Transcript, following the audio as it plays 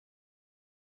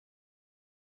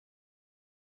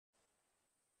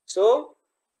So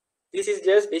this is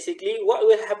just basically what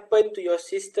will happen to your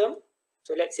system.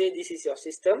 So let's say this is your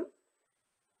system.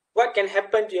 What can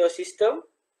happen to your system?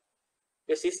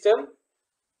 The system,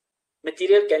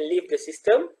 material can leave the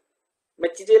system,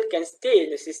 material can stay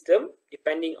in the system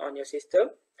depending on your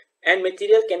system, and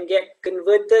material can get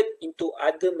converted into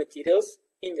other materials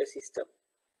in the system.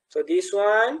 So this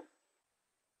one,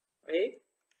 okay,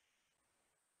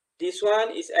 this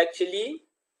one is actually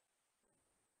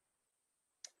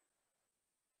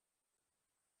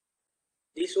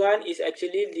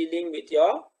dealing with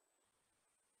your,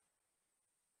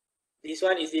 this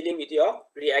one is dealing with your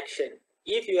reaction.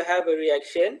 If you have a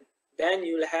reaction, then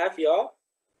you will have your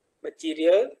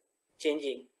material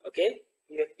changing. Okay,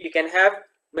 you can have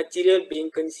material being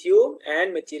consumed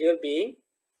and material being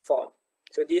formed.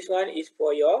 So this one is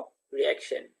for your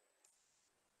reaction.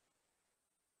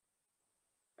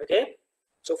 Okay,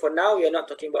 so for now we are not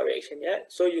talking about reaction yet.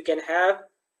 So you can have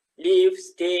leave,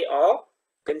 stay, or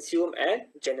consume and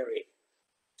generate.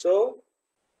 So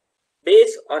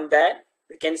based on that,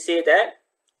 we can say that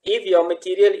if your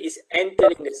material is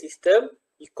entering the system,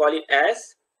 you call it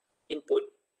as input.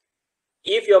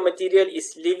 If your material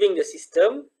is leaving the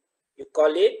system, you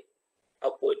call it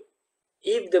output.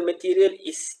 If the material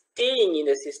is staying in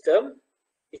the system,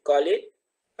 we call it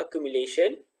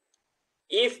accumulation.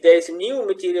 If there is new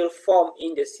material formed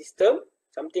in the system,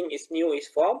 something is new is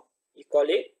formed, you call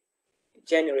it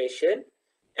generation.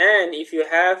 And if you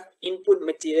have input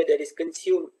material that is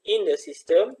consumed in the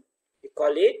system, you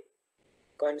call it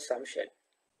consumption.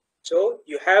 So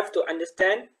you have to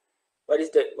understand what does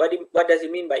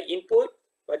it mean by input,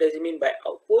 what does it mean by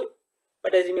output,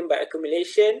 what does it mean by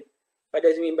accumulation, what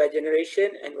does it mean by generation,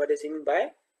 and what does it mean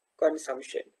by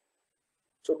consumption.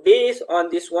 So based on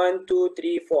this 1, 2,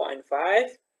 3, 4, and 5,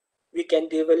 we can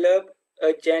develop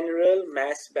a general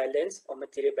mass balance or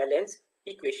material balance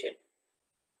equation.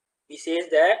 It says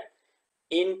that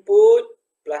input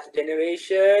plus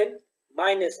generation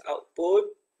minus output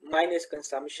minus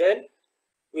consumption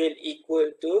will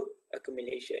equal to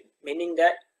accumulation, meaning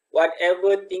that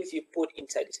whatever things you put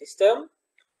inside the system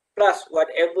plus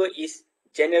whatever is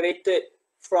generated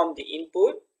from the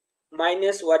input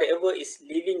minus whatever is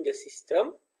leaving the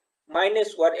system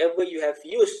minus whatever you have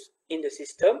used in the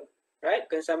system, right?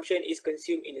 Consumption is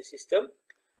consumed in the system.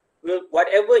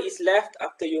 Whatever is left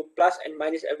after you plus and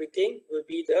minus everything will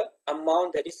be the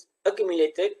amount that is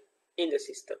accumulated in the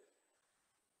system.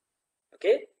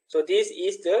 Okay, so this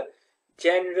is the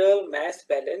general mass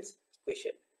balance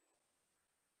equation.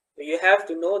 So you have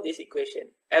to know this equation.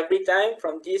 Every time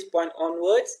from this point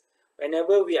onwards,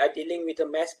 whenever we are dealing with a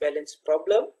mass balance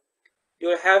problem,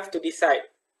 you'll have to decide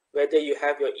whether you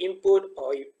have your input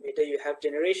or whether you have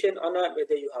generation or not,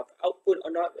 whether you have output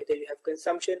or not, whether you have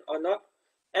consumption or not,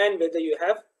 and whether you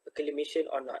have accumulation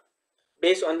or not.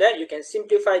 Based on that, you can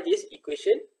simplify this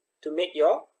equation to make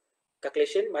your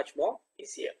calculation much more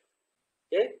easier.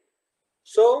 Okay,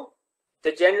 so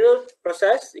the general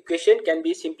process equation can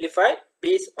be simplified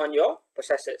based on your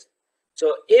processes.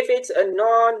 So if it's a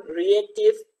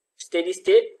non-reactive steady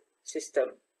state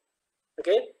system,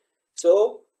 okay,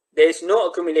 so there is no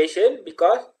accumulation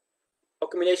because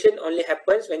accumulation only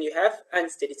happens when you have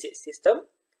unsteady state system.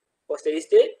 For steady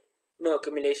state, no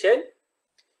accumulation.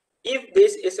 If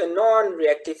this is a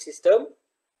non-reactive system,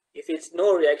 if it's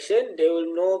no reaction, there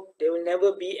will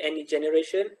never be any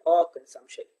generation or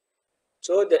consumption.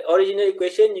 So the original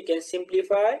equation you can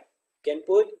simplify, you can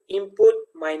put input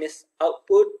minus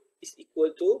output is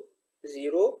equal to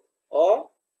 0 or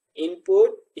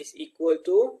input is equal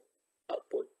to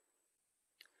output.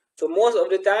 So most of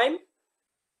the time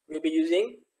we'll be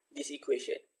using this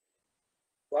equation.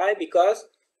 Why? Because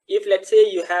if let's say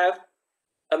you have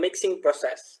a mixing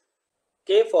process,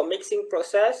 okay, for mixing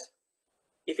process,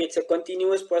 if it's a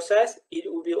continuous process, it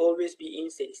will always be in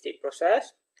steady state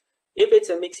process. If it's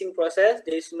a mixing process,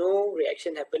 there is no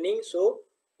reaction happening. So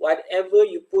whatever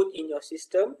you put in your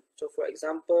system, so for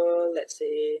example, let's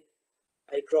say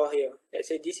I draw here. Let's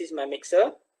say this is my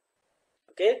mixer.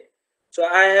 Okay, so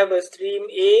I have a stream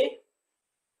A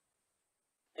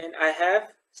and I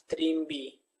have stream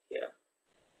B here.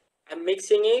 I'm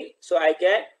mixing it, so I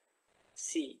get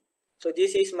C. So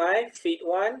this is my feed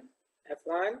 1,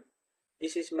 F1,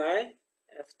 this is my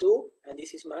F2, and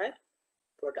this is my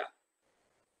product.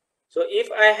 So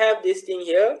if I have this thing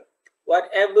here,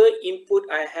 whatever input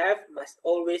I have must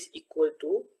always equal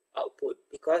to output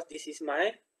because this is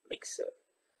my mixer.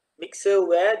 Mixer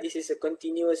where this is a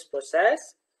continuous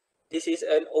process, this is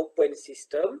an open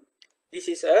system, this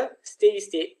is a steady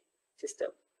state system.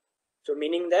 So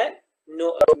meaning that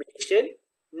no accumulation,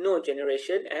 no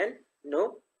generation, and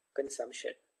no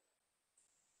consumption.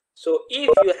 So if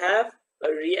you have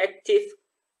a reactive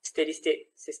steady state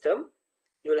system,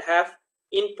 you will have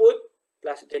input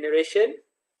plus generation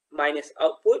minus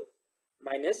output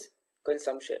minus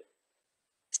consumption.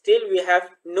 Still we have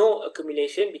no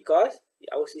accumulation because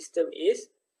our system is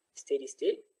steady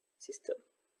state system.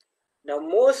 Now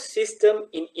most system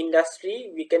in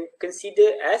industry we can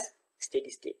consider as steady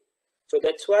state. So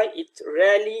that's why it's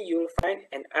rarely you will find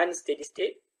an unsteady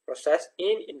state process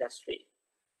in industry.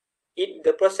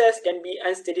 The process can be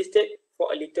unsteady state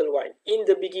for a little while in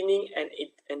the beginning and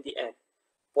the end.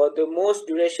 For the most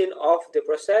duration of the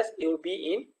process, it will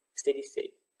be in steady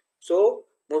state. So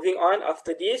moving on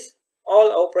after this,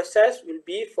 all our process will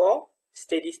be for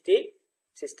steady state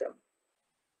system,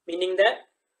 meaning that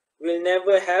we'll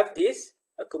never have this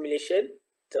accumulation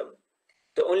term.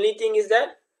 The only thing is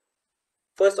that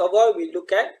first of all, we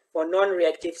look at for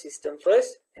non-reactive system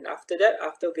first, and after that,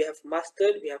 after we have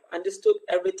mastered, we have understood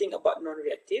everything about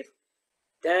non-reactive,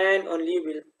 then only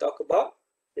we'll talk about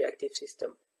reactive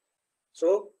system.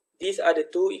 So these are the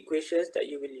two equations that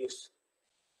you will use.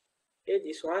 Okay,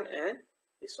 this one and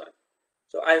this one.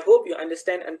 So I hope you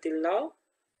understand until now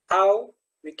how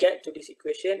we get to this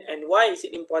equation and why is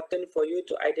it important for you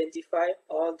to identify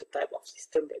all the type of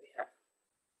system that we have.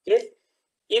 Okay,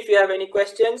 if you have any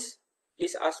questions,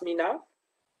 please ask me now.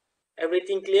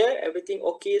 Everything clear? Everything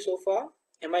okay so far?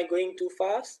 Am I going too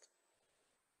fast?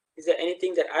 Is there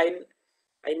anything that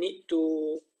I need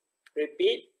to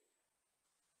repeat?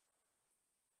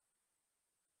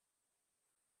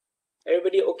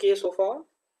 Everybody okay so far?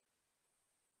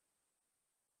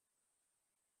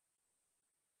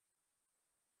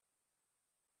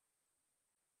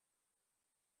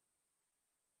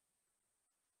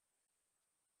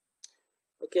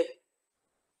 Okay,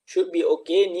 should be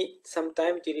okay. Need some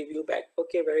time to review back.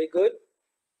 Okay, very good.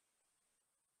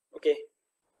 Okay,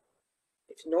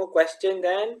 if no question,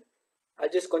 then I'll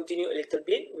just continue a little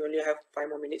bit. We only have 5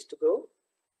 more minutes to go.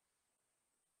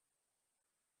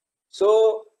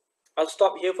 So I'll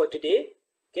stop here for today.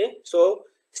 Okay, so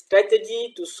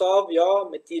strategy to solve your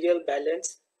material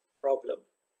balance problem.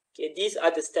 Okay, these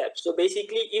are the steps. So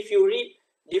basically, if you read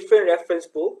different reference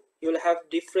book, you'll have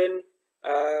different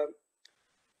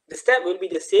the step will be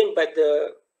the same, but the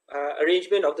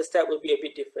arrangement of the step will be a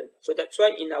bit different. So that's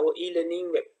why in our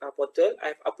e-learning web portal,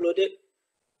 I've uploaded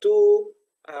 2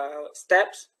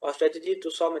 steps or strategy to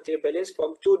solve material balance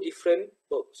from 2 different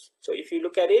books. So if you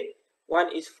look at it,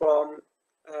 one is from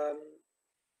a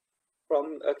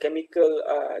chemical,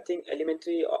 I think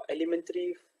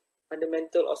elementary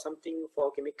fundamental or something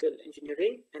for chemical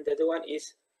engineering, and the other one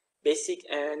is basic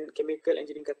and chemical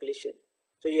engineering calculation.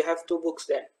 So you have 2 books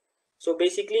there. So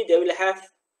basically they will have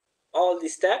all the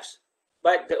steps,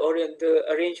 but the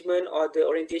arrangement or the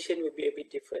orientation will be a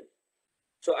bit different.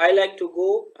 So I like to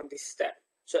go on this step.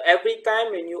 So every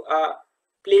time when you are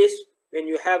placed, when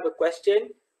you have a question,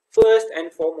 first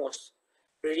and foremost,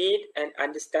 read and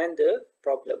understand the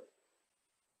problem.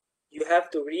 You have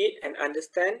to read and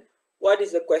understand what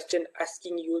is the question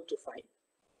asking you to find.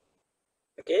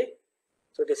 Okay,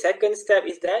 so the second step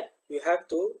is that you have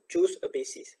to choose a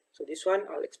basis. So this one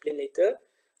I'll explain later.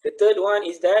 The third one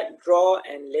is that draw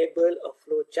and label a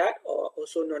flow chart, or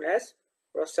also known as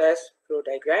process flow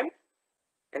diagram.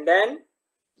 And then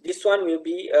this one will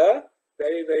be a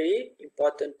very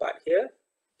important part here.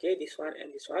 Okay, this one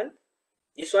and this one.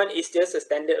 This one is just a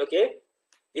standard. Okay,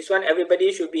 this one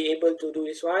everybody should be able to do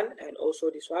this one, and also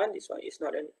this one. This one is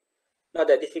not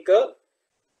that difficult.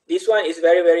 This one is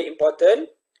very important.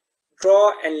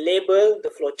 Draw and label the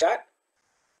flowchart,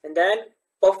 and then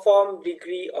perform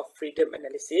degree of freedom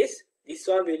analysis. This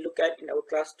one we'll look at in our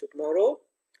class tomorrow.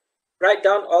 Write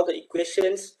down all the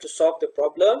equations to solve the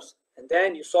problems, and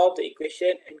then you solve the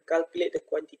equation and calculate the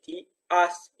quantity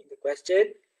asked in the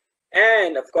question.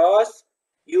 And of course,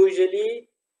 usually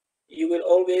you will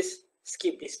always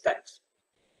skip these steps.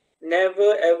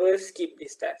 Never ever skip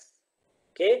these steps.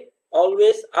 Okay,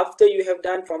 always after you have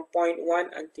done from point 1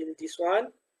 until this one,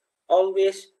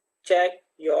 always check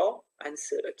your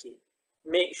answer again.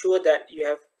 Make sure that you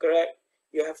have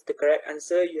the correct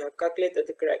answer, you have calculated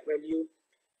the correct value,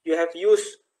 you have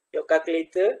used your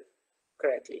calculator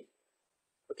correctly.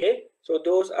 Okay, so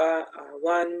those are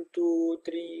 1, 2,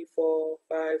 3, 4,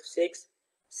 5, 6,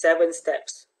 7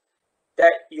 steps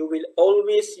that you will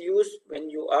always use when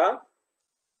you are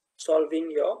solving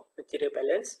your material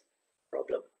balance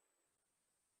problem.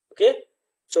 Okay,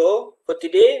 so for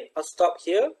today I'll stop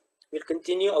here. We'll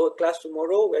continue our class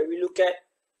tomorrow where we look at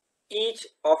each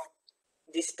of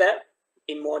this step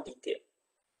in more detail.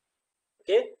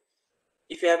 Okay,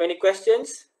 if you have any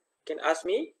questions, you can ask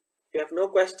me. If you have no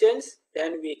questions,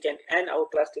 then we can end our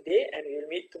class today and we will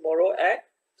meet tomorrow at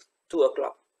 2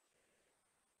 o'clock.